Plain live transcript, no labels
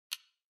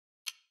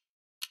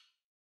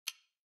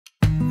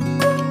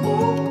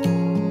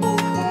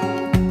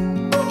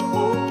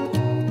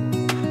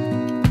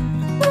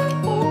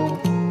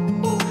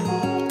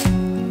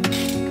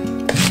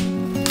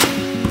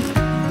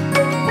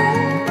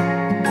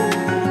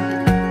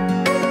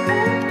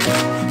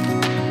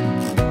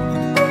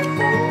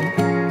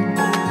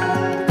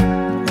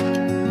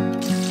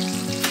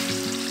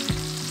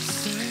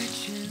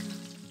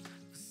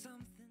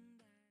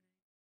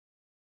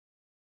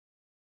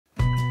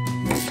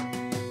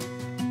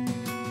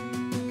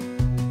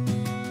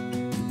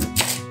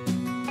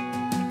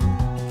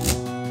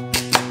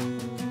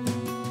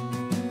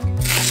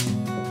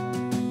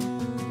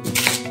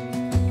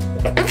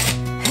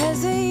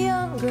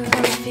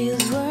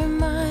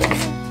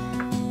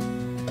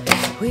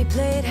We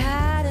played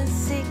hide and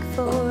seek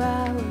for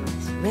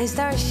hours, raised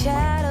our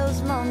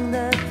shadows among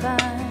the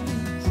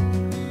pines.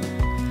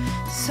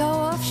 So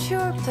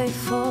offshore,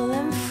 playful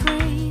and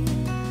free,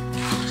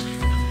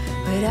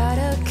 without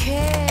a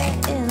care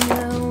in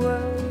the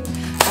world.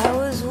 I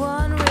was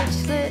one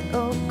rich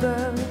little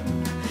girl,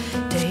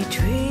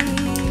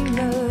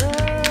 daydreamer,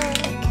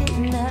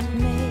 kidnap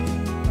me,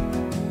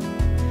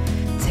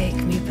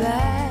 take me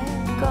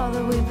back, all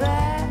the way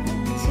back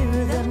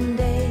to them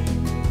days,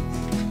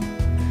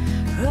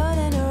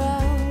 running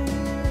around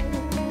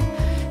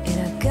in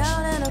a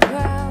gown and a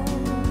crown,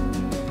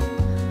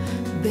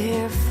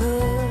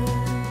 barefoot.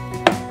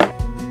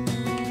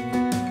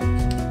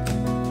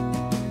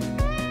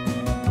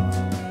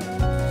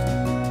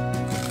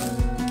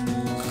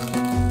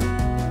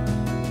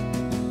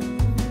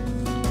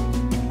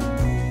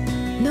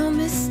 No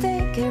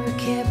mistake ever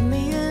kept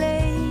me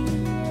late.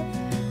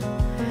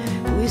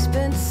 We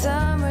spent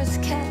summers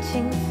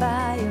catching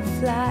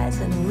fireflies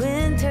and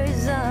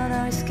winters on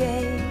our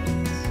skates.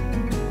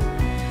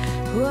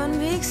 One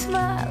big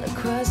smile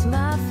across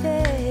my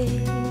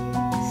face.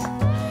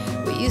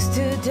 We used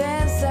to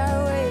dance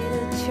our way to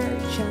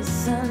church on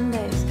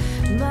Sundays.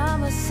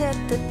 Mama set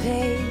the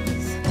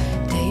pace.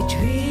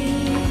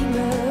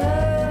 Daydreamer,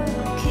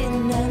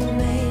 kidnap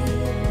me,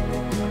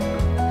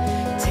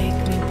 take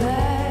me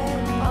back,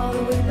 all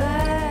the way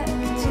back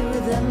to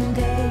them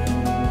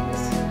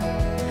days,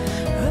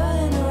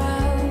 running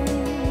around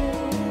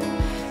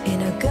in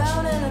a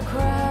gown and a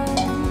crown,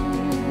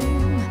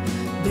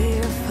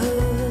 barefoot.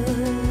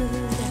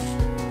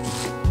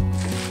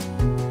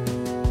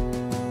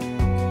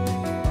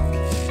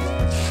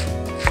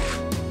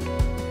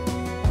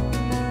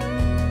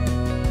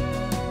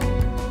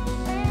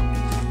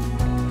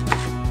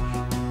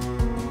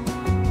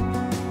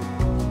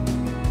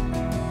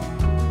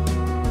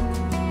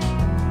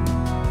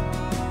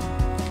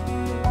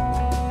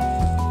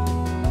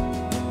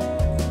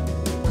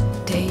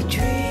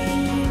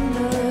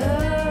 Daydreamer,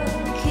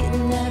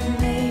 kidnap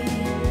me,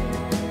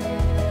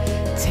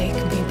 take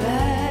me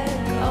back,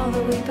 all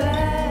the way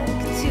back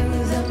to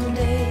them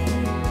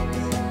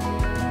days.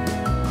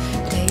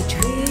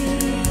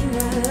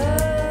 Daydreamer,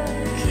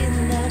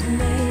 kidnap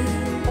me,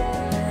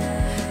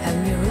 have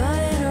me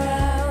running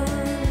around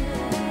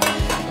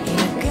in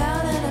a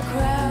gown and a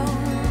crown,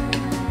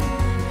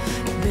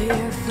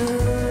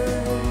 barefoot.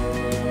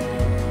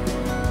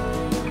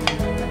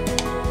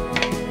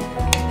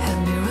 Have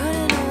me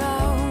running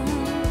around,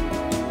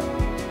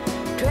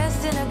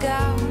 dressed in a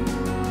gown,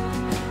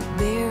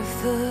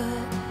 barefoot.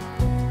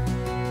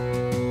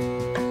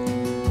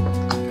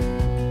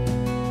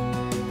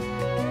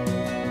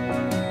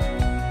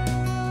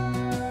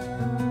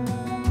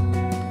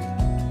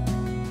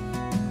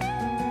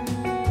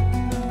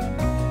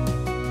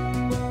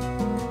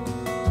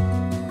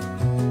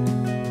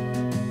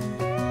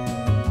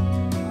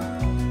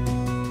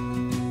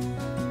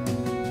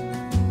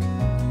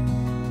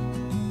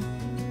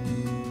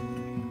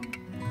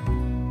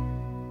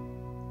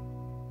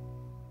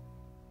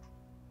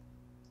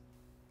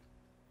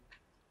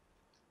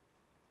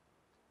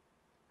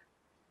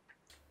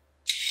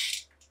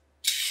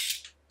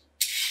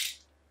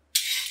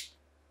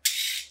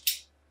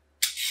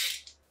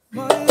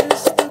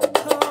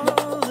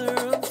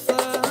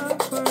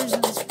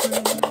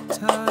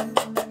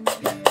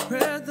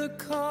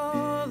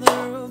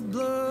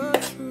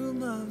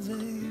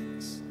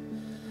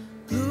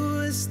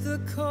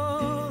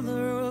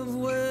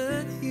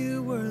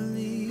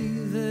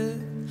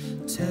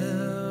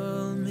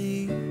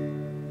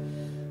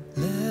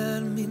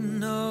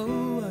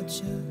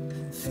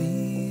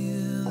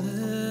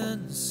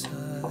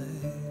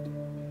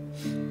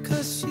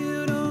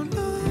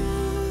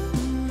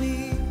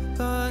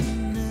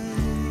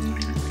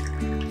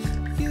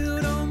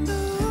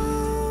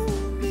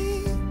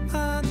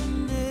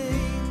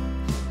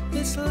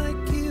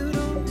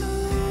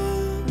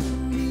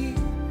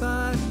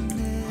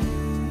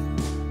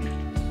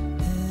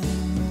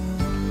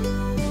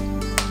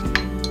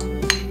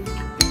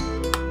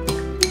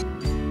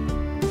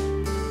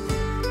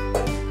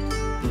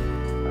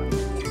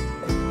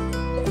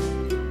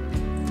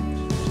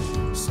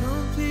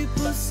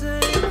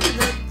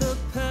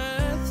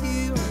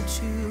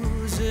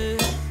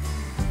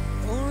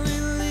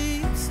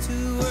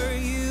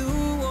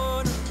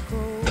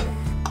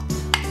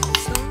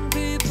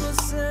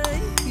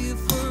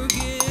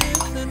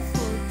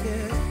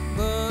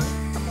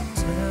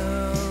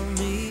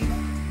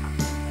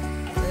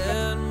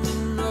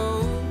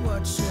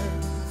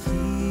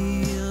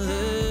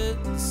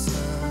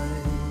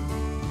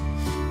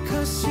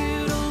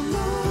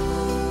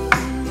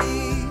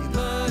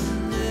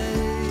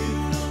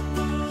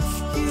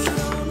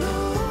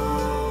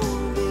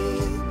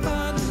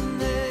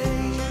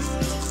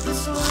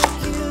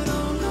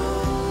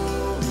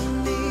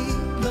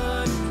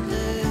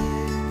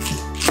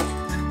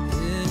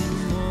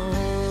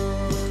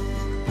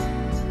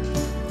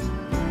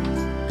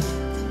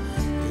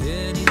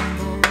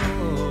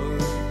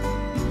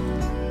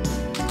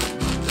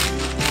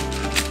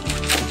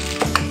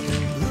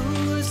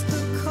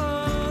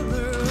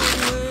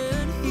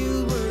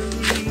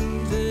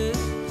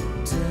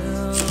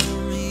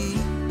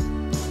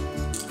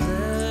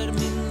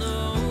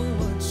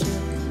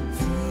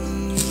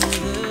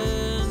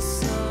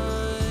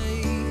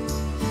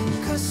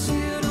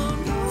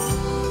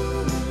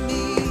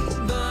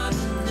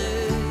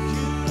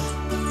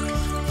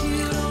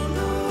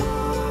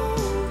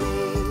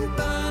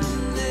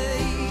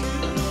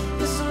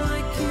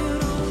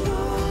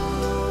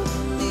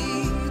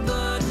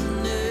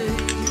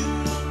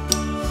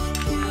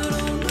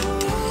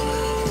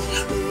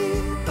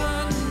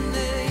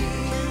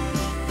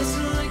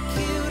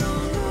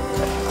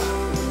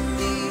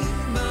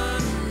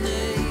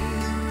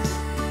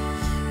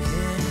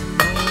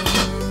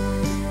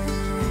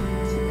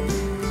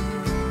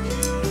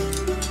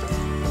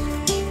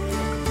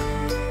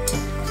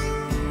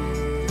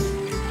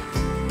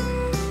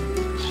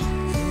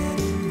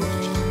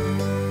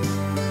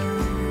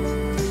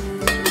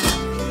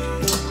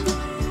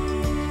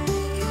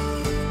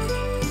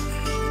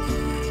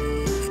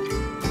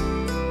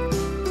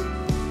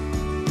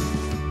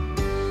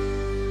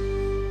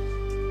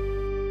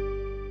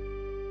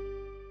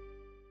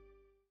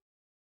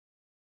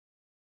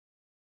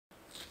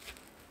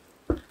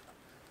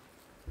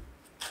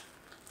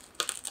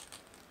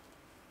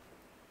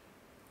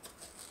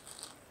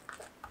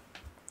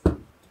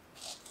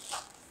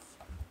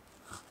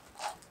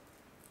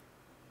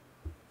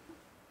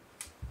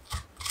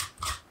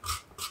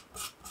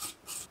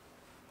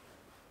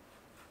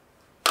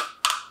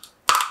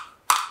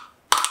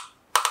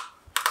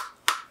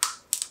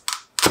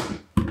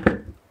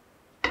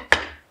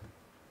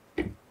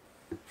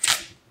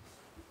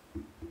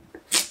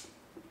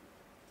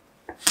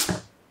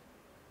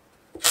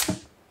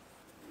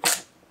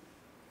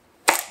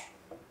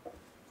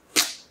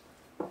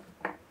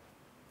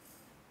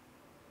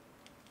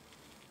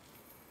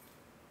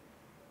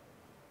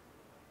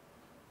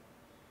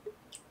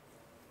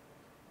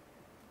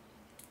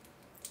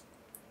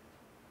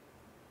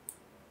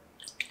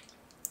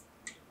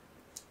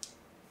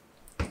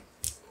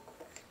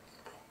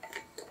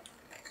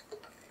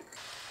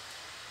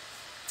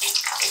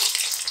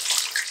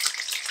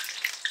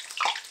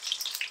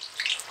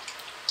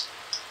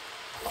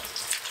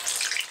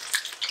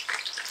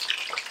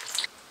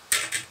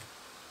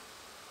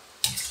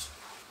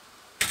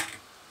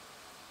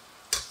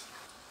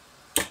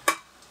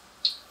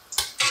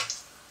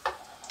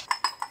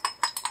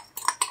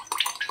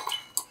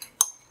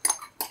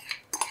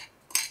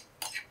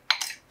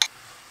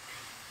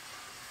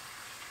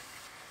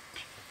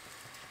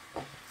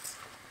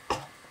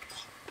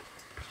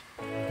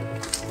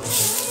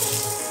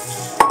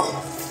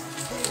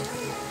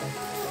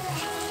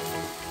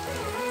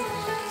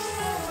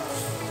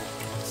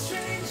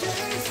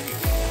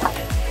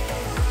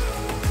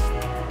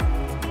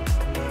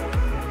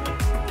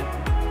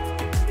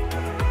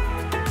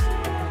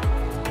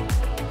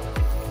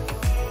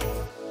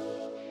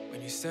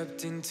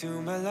 Stepped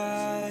into my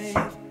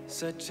life,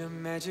 such a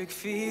magic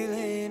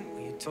feeling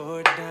when you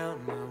tore down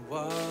my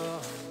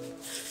wall.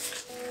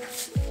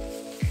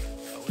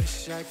 I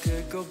wish I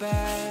could go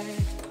back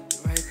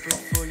right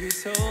before you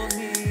told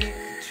me to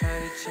try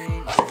to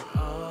change it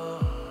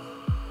all.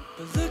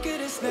 But look at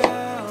us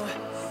now,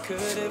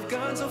 could have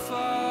gone so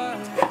far.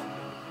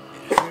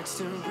 It hurts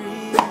to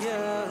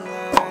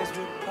realize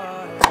we're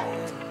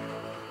parted.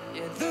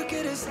 Yeah, look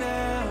at us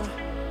now,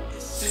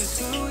 this is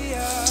who we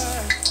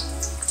are.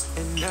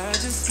 And I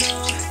just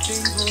know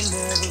things will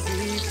never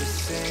be the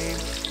same.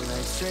 We're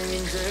like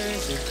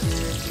strangers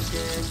again.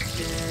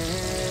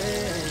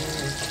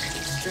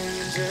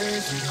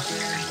 Strangers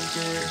again.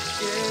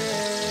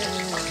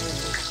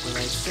 We're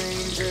like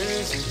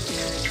strangers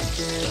again.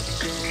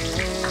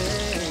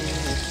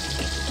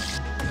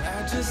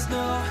 I just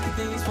know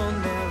things will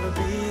never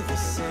be the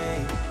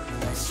same.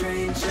 We're like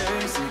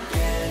strangers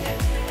again.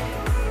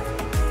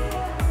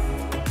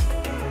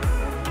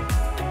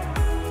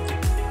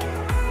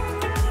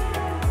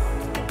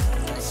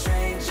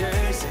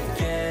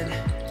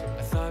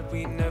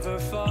 We'd never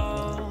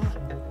fall,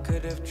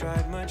 could have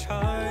tried much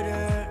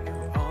harder.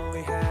 All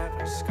we have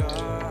are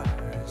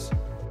scars.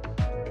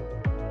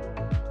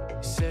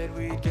 You said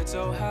we'd get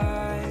so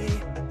high,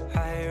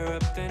 higher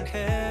up than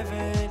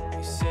heaven.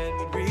 You said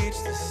we'd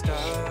reach the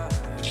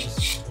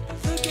stars. But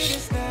look at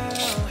us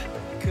now,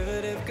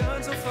 could have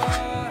gone so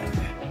far.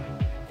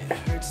 It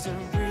hurts to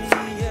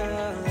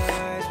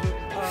realize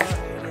we're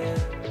parted.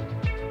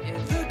 Yeah,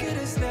 look at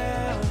us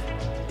now,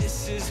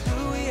 this is who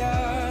we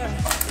are.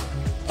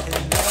 And I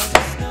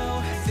just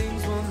know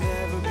things will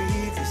never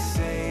be the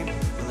same.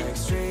 We're like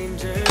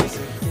strangers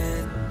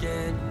again.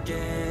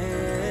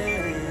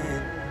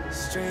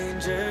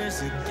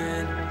 Strangers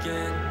again.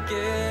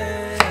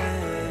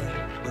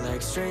 We're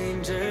like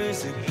strangers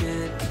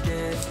again.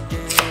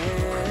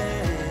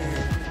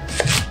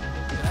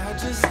 I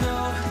just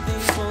know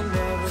things will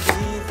never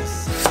be the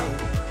same.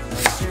 We're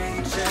like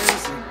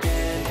strangers again.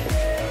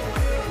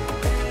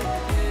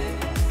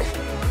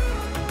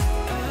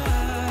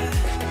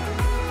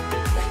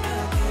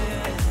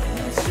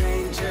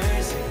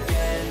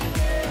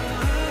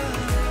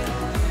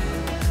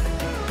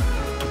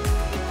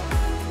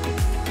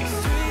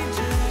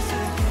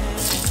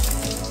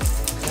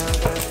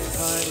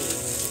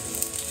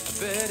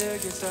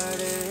 Get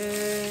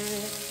started.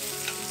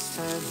 It's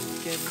time to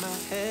get my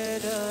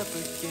head up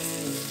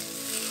again. You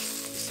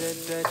said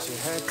that you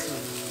had to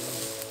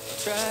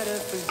try to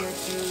forget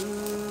you.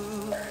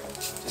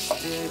 Just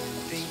didn't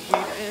think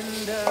we'd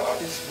end up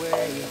this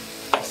way,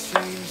 like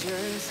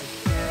strangers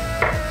again.